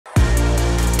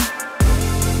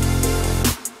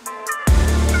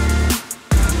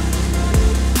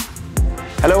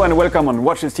Hello and welcome on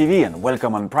Watches TV and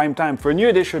welcome on Primetime for a new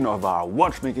edition of our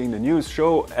Watchmaking the News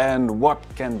show. And what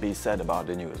can be said about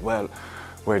the news? Well,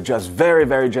 we're just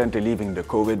very gently leaving the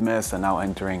COVID mess and now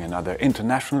entering another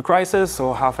international crisis.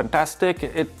 So how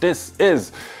fantastic this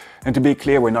is. And to be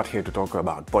clear, we're not here to talk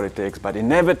about politics, but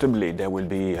inevitably there will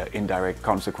be indirect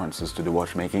consequences to the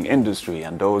watchmaking industry,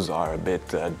 and those are a bit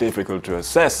difficult to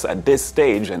assess at this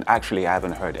stage, and actually I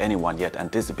haven't heard anyone yet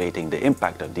anticipating the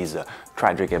impact of these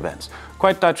tragic events.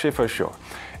 Quite touchy for sure.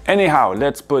 Anyhow,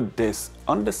 let's put this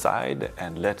on the side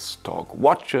and let's talk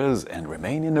watches and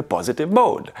remain in a positive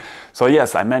mode. So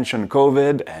yes, I mentioned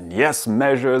COVID, and yes,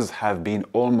 measures have been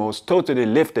almost totally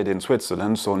lifted in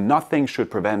Switzerland, so nothing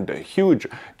should prevent the huge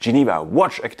Geneva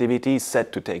Watch activity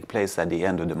set to take place at the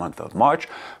end of the month of March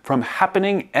from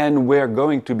happening, and we're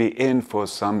going to be in for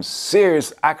some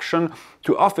serious action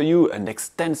to offer you an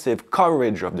extensive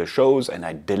coverage of the shows, and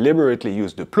I deliberately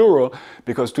use the plural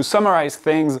because, to summarize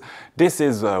things, this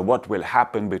is what will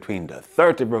happen between the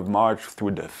 30th of March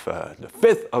through the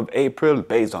 5th of April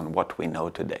based on what we know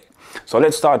today. So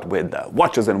let's start with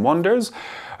Watches and Wonders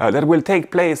that will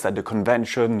take place at the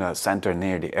convention center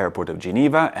near the airport of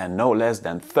Geneva, and no less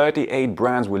than 38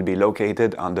 brands will be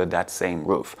located under that same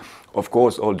roof. Of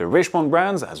course, all the Richemont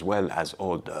brands, as well as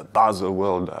all the Basel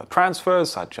World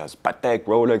transfers, such as Patek,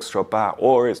 Rolex, Chopin,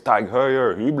 Oris, Tag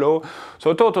Heuer, Hublot.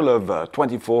 So a total of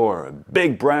 24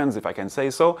 big brands, if I can say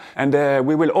so. And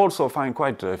we will also find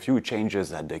quite a few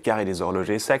changes at the Carré des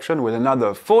Horlogers section, with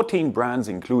another 14 brands,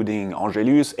 including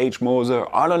Angelus, H. Moser,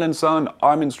 Arnold & Son,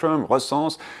 Armstrong,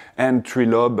 Ressence, and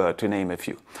Trilobe, to name a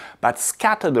few. But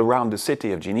scattered around the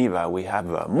city of Geneva, we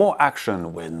have more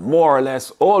action, with more or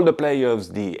less all the players,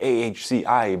 the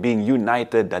AHCI, being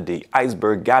united at the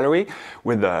Iceberg Gallery,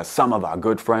 with some of our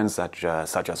good friends such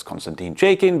as Constantine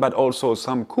Chaikin, but also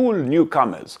some cool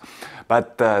newcomers.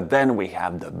 But then we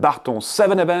have the Barton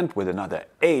 7 event with another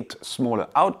 8 smaller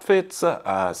outfits,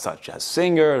 such as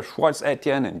Singer, Schwartz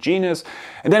Etienne, and Genius.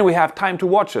 And then we have Time to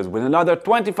Watches with another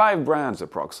 25 brands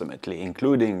approximately,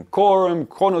 including Corum,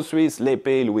 Chrono Suisse,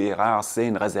 L'Épée, Louis Erard,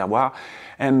 Seine, Réservoir.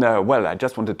 And well, I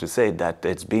just wanted to say that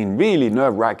it's been really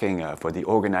nerve-wracking for the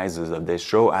organizers of this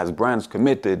show, as brands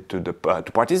committed to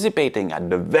participating at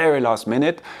the very last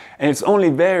minute. And it's only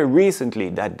very recently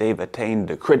that they've attained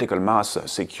the critical mass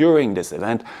securing this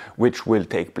event, which will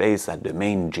take place at the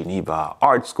main Geneva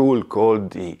art school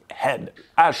called the HEAD,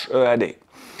 H-E-A-D.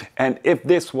 And if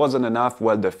this wasn't enough,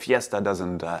 well, the fiesta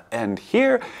doesn't end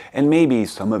here. And maybe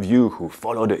some of you who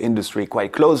follow the industry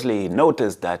quite closely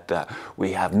noticed that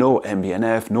we have no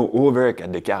MBNF, no Uhrwerk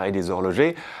at the Carré des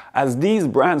Horlogers, as these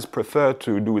brands prefer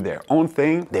to do their own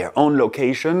thing, their own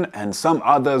location, and some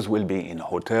others will be in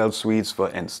hotel suites,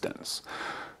 for instance.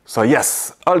 So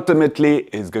yes, ultimately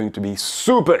it's going to be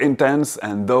super intense,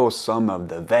 and though some of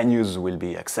the venues will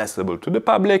be accessible to the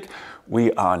public,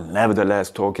 we are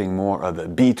nevertheless talking more of a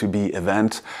B2B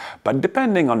event. But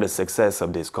depending on the success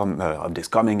of this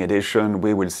coming edition,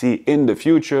 we will see in the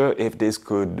future if this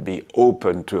could be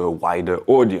open to a wider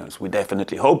audience. We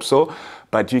definitely hope so,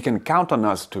 but you can count on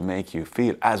us to make you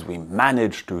feel as we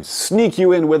manage to sneak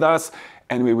you in with us.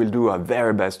 And we will do our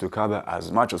very best to cover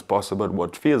as much as possible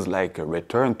what feels like a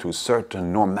return to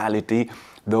certain normality,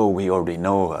 though we already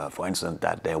know, for instance,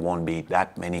 that there won't be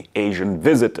that many Asian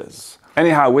visitors.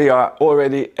 Anyhow, we are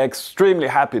already extremely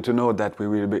happy to know that we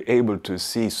will be able to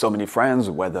see so many friends,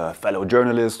 whether fellow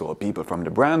journalists or people from the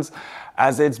brands,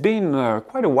 as it's been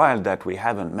quite a while that we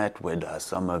haven't met with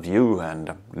some of you,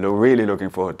 and really looking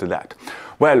forward to that.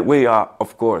 Well, we are,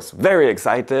 of course, very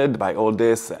excited by all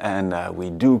this, and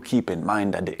we do keep in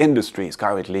mind that the industry is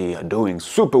currently doing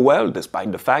super well,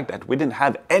 despite the fact that we didn't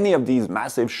have any of these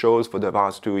massive shows for the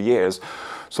past 2 years.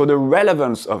 So the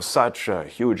relevance of such a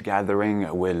huge gathering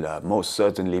will most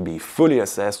certainly be fully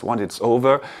assessed once it's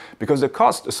over, because the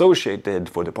cost associated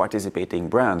for the participating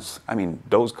brands, I mean,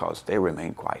 those costs, they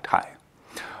remain quite high.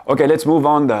 Okay, let's move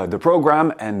on the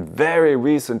program, and very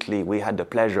recently we had the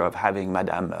pleasure of having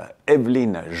Madame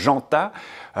Evelyne Jantat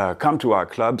come to our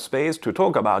club space to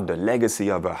talk about the legacy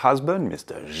of her husband,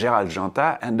 Mr. Gérald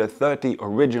Jantat, and the 30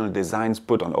 original designs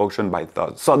put on auction by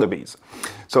Sotheby's.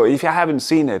 So if you haven't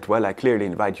seen it, well, I clearly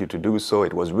invite you to do so.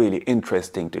 It was really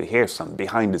interesting to hear some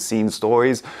behind-the-scenes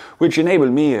stories, which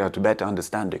enabled me to better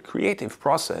understand the creative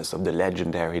process of the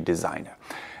legendary designer.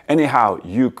 Anyhow,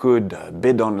 you could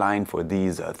bid online for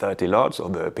these 30 lots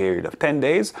over a period of 10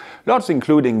 days, lots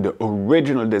including the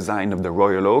original design of the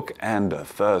Royal Oak and the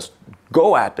first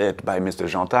go at it by Mr.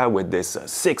 Jantat with this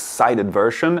 6-sided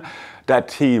version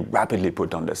that he rapidly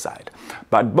put on the side.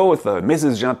 But both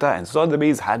Mrs. Genta and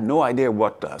Sotheby's had no idea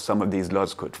what some of these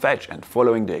lots could fetch, and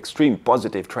following the extreme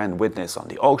positive trend witnessed on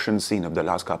the auction scene of the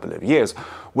last couple of years,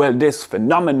 well, this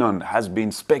phenomenon has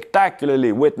been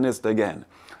spectacularly witnessed again.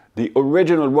 The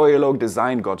original Royal Oak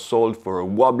design got sold for a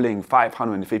wobbling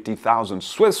 550,000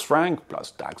 Swiss francs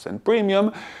plus tax and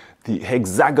premium. The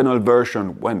hexagonal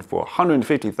version went for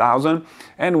 150,000,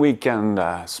 and we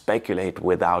can speculate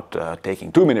without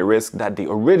taking too many risks that the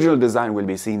original design will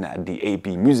be seen at the AP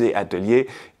Musée Atelier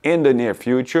in the near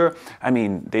future. I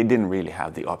mean, they didn't really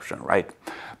have the option, right?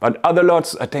 But other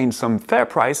lots attained some fair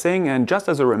pricing, and just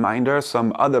as a reminder,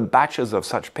 some other batches of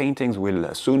such paintings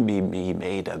will soon be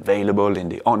made available in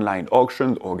the online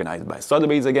auctions organized by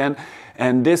Sotheby's again,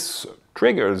 and this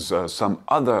triggers some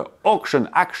other auction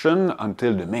action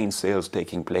until the main sales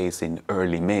taking place in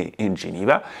early May in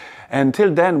Geneva.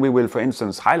 Until then, we will, for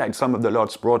instance, highlight some of the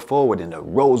lots brought forward in the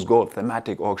Rose Gold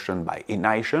thematic auction by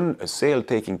Ination, a sale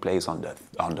taking place on the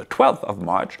 12th of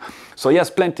March. So yes,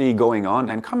 plenty going on.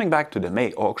 And coming back to the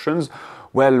May auctions,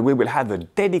 well, we will have a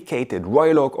dedicated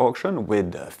Royal Oak auction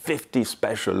with 50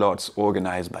 special lots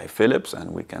organized by Philips,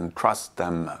 and we can trust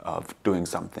them of doing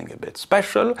something a bit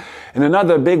special. And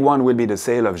another big one will be the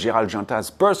sale of Gérald Genta's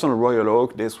personal Royal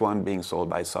Oak, this one being sold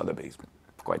by Sotheby's.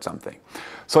 Quite something.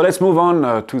 So let's move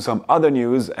on to some other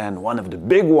news, and one of the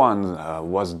big ones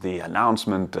was the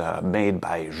announcement made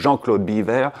by Jean-Claude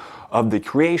Biver of the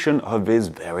creation of his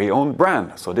very own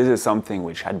brand. So this is something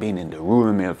which had been in the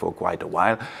rumor mill for quite a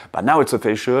while, but now it's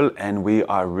official, and we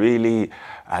are really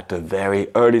at a very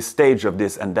early stage of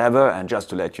this endeavor. And just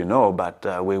to let you know, but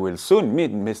we will soon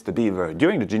meet Mr. Biver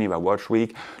during the Geneva Watch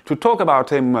Week to talk about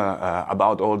him,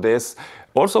 about all this.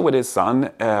 Also with his son,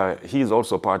 he's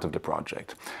also part of the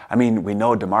project. I mean, we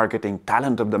know the marketing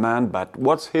talent of the man, but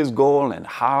what's his goal and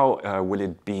how will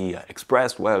it be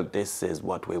expressed? Well, this is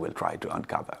what we will try to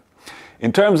uncover.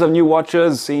 In terms of new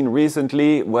watches seen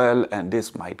recently, well, and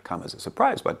this might come as a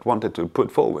surprise, but wanted to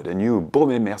put forward a new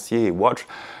Baume & Mercier watch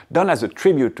done as a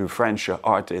tribute to French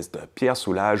artist Pierre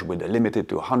Soulages with a limited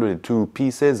to 102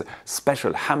 pieces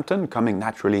special Hampton coming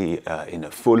naturally in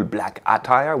a full black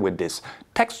attire with this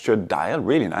textured dial,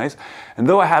 really nice. And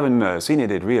though I haven't seen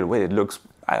it in real weight, it looks,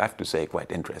 I have to say, quite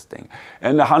interesting.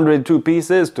 And 102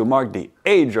 pieces to mark the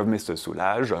age of Mr.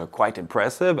 Soulages, quite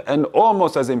impressive, and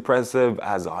almost as impressive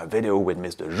as our video with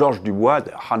Mr. Georges Dubois,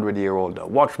 the 100-year-old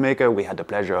watchmaker we had the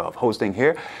pleasure of hosting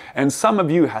here. And some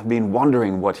of you have been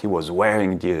wondering what he was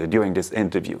wearing during this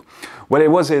interview. Well,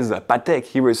 it was his Patek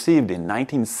he received in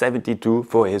 1972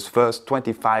 for his first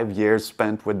 25 years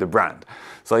spent with the brand.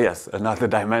 So yes, another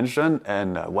dimension,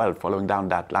 and well, following down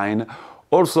that line,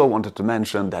 also wanted to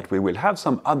mention that we will have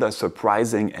some other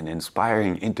surprising and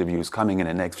inspiring interviews coming in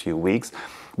the next few weeks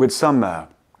with some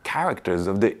characters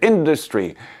of the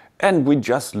industry, and we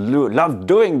just love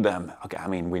doing them. Okay, I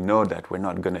mean, we know that we're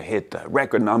not going to hit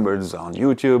record numbers on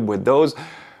YouTube with those,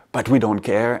 but we don't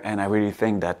care, and I really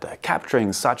think that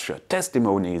capturing such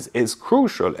testimonies is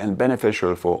crucial and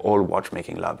beneficial for all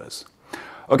watchmaking lovers.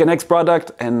 Okay, next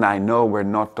product, and I know we're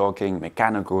not talking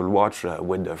mechanical watch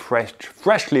with the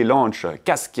freshly launched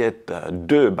Casquette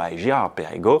 2 by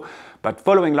Girard-Perregaux, but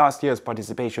following last year's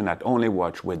participation at Only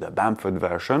Watch with the Bamford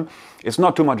version, it's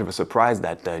not too much of a surprise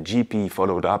that GP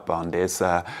followed up on this,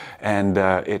 and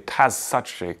it has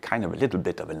such a kind of a little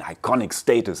bit of an iconic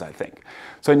status, I think.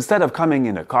 So instead of coming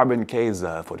in a carbon case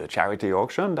for the charity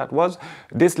auction, that was,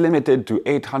 this limited to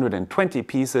 820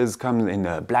 pieces comes in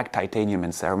a black titanium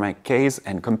and ceramic case,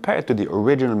 and compared to the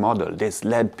original model, this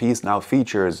lead piece now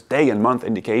features day and month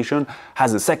indication,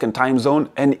 has a second time zone,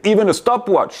 and even a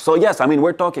stopwatch. So yes, I mean,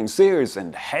 we're talking serious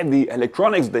and heavy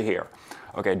electronics here.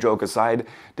 Okay, joke aside,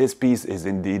 this piece is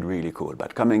indeed really cool,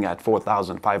 but coming at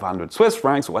 4,500 Swiss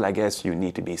francs, well, I guess you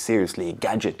need to be seriously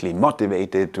gadgetly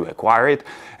motivated to acquire it,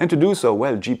 and to do so,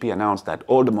 well, GP announced that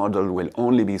all the models will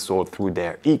only be sold through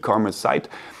their e-commerce site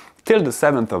till the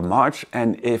 7th of March,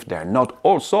 and if they're not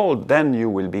all sold, then you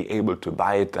will be able to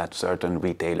buy it at certain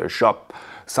retailer shop.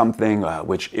 Something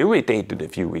which irritated a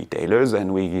few retailers,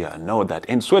 and we know that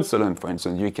in Switzerland, for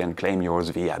instance, you can claim yours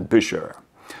via Bücher.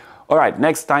 Alright,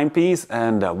 next timepiece,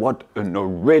 and what an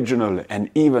original and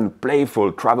even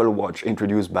playful travel watch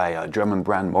introduced by German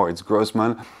brand Moritz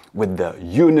Grossmann with the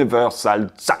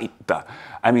Universal Zeit.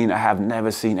 I mean, I have never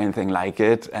seen anything like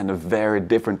it, and a very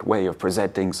different way of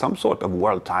presenting some sort of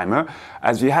world timer,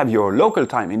 as you have your local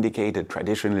time indicated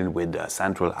traditionally with the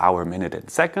central hour, minute and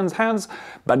seconds hands,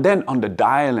 but then on the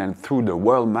dial and through the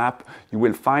world map, you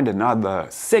will find another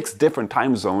 6 different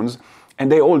time zones,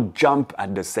 and they all jump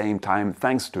at the same time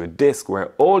thanks to a disc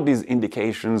where all these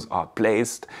indications are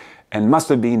placed. and must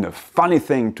have been a funny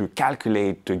thing to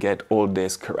calculate to get all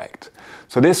this correct.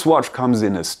 So this watch comes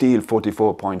in a steel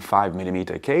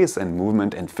 44.5mm case, and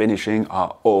movement and finishing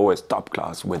are always top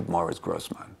class with Morris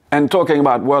Grossman. And talking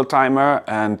about world timer,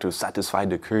 and to satisfy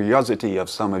the curiosity of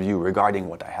some of you regarding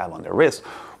what I have on the wrist,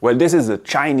 well, this is a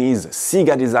Chinese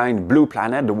Sega-designed Blue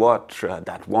Planet, the watch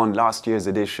that won last year's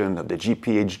edition of the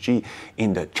GPHG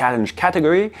in the challenge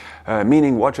category,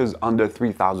 meaning watches under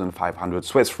 3,500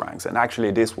 Swiss francs. And actually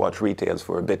this watch retails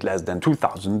for a bit less than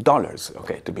 $2,000,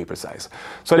 okay, to be precise.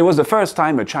 So it was the first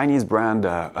time a Chinese brand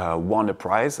won a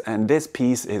prize, and this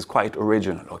piece is quite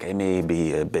original, okay,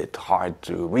 maybe a bit hard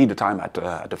to read the time at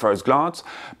the first glance,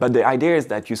 but the idea is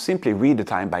that you simply read the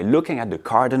time by looking at the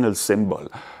cardinal symbol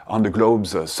on the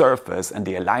globe's surface and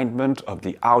the alignment of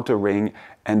the outer ring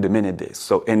and the minute disc.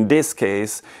 So in this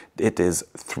case, it is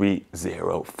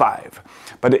 305.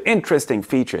 But the interesting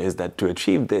feature is that to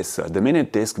achieve this, the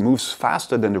minute disc moves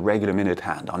faster than the regular minute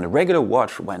hand. On a regular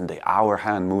watch, when the hour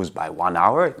hand moves by 1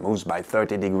 hour, it moves by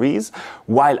 30 degrees,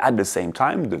 while at the same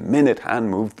time, the minute hand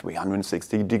moved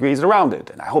 360 degrees around it.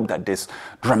 And I hope that this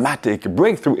dramatic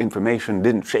breakthrough information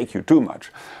didn't shake you too much.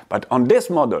 But on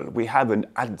this model, we have an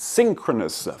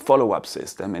asynchronous follow-up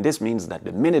system, and this means that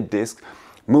the minute disc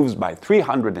moves by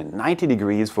 390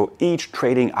 degrees for each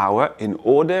trading hour in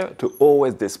order to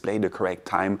always display the correct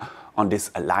time on this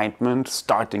alignment,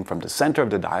 starting from the center of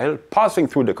the dial, passing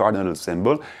through the cardinal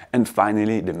symbol, and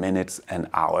finally the minutes and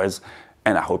hours.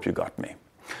 And I hope you got me.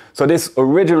 So this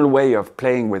original way of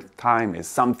playing with time is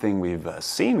something we've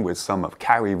seen with some of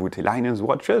Kari Voutilainen's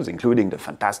watches, including the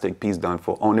fantastic piece done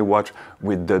for Only Watch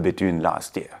with De Bethune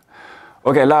last year.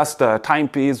 Okay, last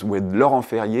timepiece with Laurent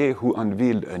Ferrier, who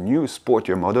unveiled a new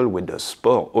sportier model with the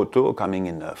Sport Auto coming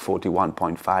in a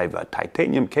 41.5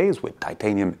 titanium case with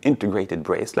titanium integrated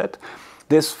bracelet.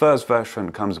 This first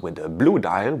version comes with a blue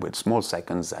dial with small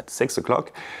seconds at 6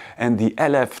 o'clock, and the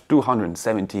LF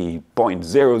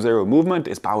 270.00 movement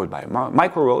is powered by a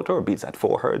micro rotor, beats at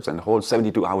 4 Hz and holds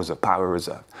 72 hours of power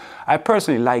reserve. I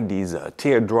personally like these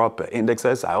teardrop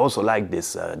indexes. I also like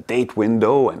this date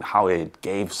window and how it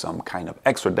gave some kind of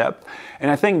extra depth.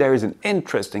 And I think there is an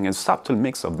interesting and subtle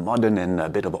mix of modern and a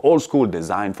bit of old school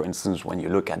design, for instance, when you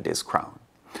look at this crown.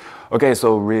 Okay,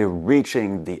 so we're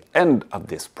reaching the end of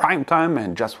this prime time,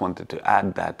 and just wanted to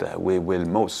add that we will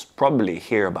most probably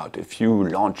hear about a few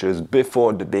launches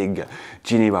before the big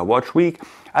Geneva Watch Week,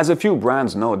 as a few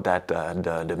brands know that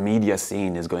the media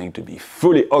scene is going to be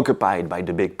fully occupied by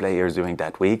the big players during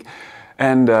that week.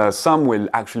 And some will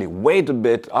actually wait a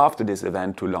bit after this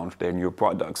event to launch their new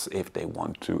products if they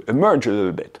want to emerge a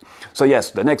little bit. So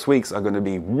yes, the next weeks are going to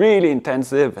be really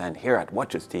intensive, and here at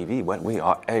Watches TV, well, we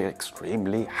are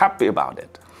extremely happy about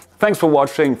it. Thanks for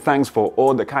watching, thanks for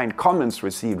all the kind comments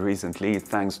received recently,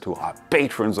 thanks to our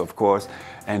patrons of course,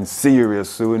 and see you real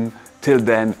soon. Till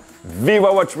then,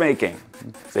 Viva Watchmaking!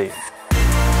 See you.